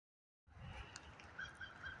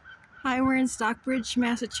Hi, we're in Stockbridge,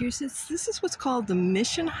 Massachusetts. This is what's called the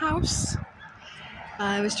Mission House.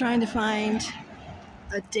 I was trying to find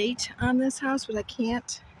a date on this house, but I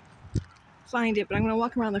can't find it. But I'm going to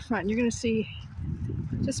walk around the front. You're going to see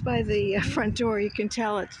just by the front door, you can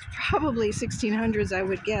tell it's probably 1600s, I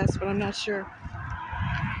would guess, but I'm not sure.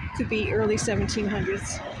 Could be early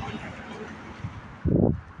 1700s.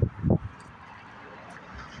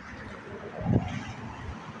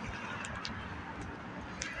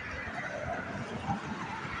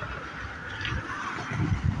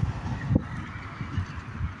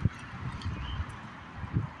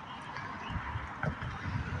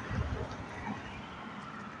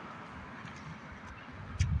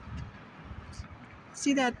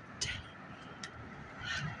 See that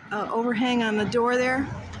overhang on the door there?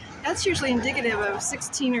 That's usually indicative of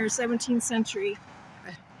 16th or 17th century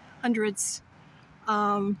hundreds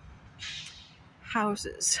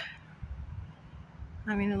houses.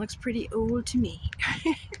 I mean, it looks pretty old to me.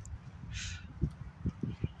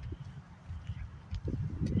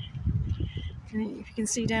 And if you can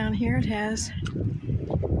see down here, it has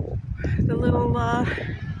the little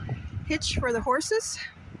hitch for the horses.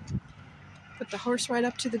 Put the horse right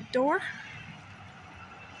up to the door.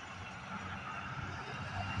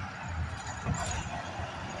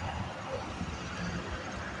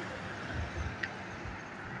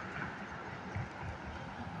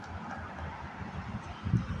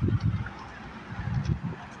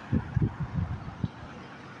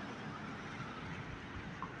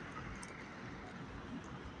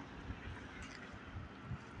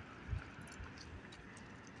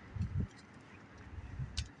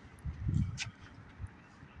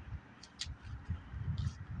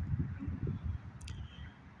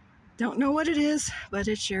 Don't know what it is, but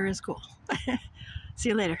it sure is cool. See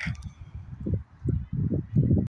you later.